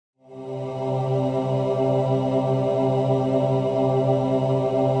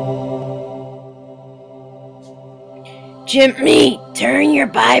Jimmy, turn your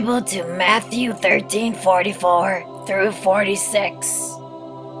Bible to Matthew 13:44 through 46.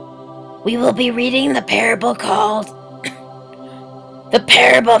 We will be reading the parable called The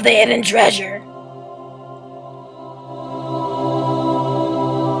Parable of the Hidden Treasure.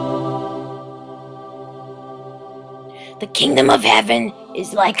 The kingdom of heaven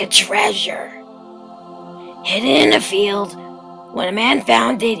is like a treasure hidden in a field. When a man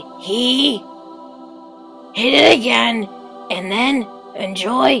found it, he hid it again, and then, in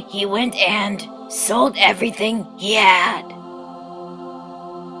joy, he went and sold everything he had.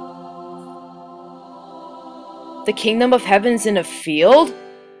 The kingdom of heaven's in a field?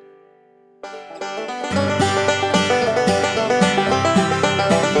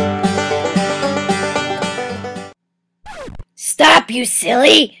 Stop, you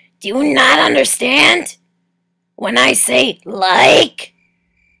silly! Do you not understand? When I say like...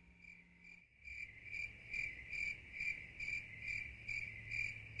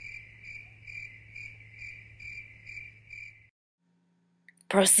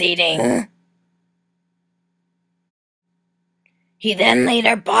 Proceeding. He then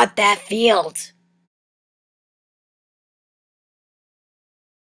later bought that field.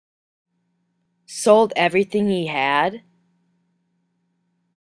 Sold everything he had?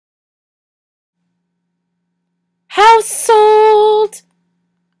 House sold!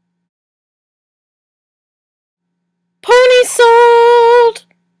 Pony sold!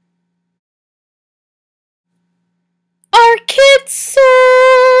 Our kids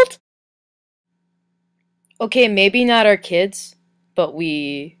sold! Okay, maybe not our kids, but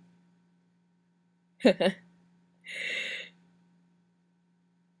we...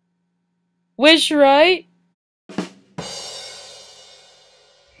 Wish right?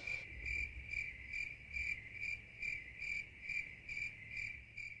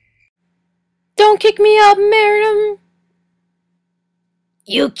 Don't kick me out, madam.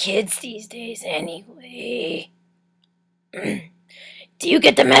 You kids these days anyway. Do you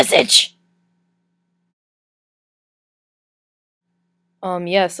get the message?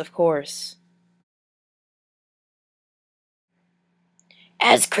 Yes, of course.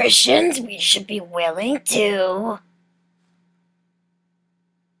 As Christians, we should be willing to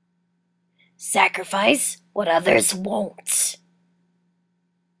sacrifice what others won't.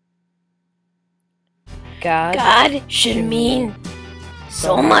 God should mean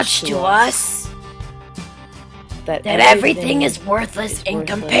so much to us that everything is worthless in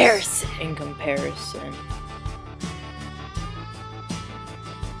comparison.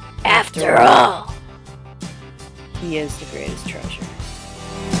 After all, He is the greatest treasure.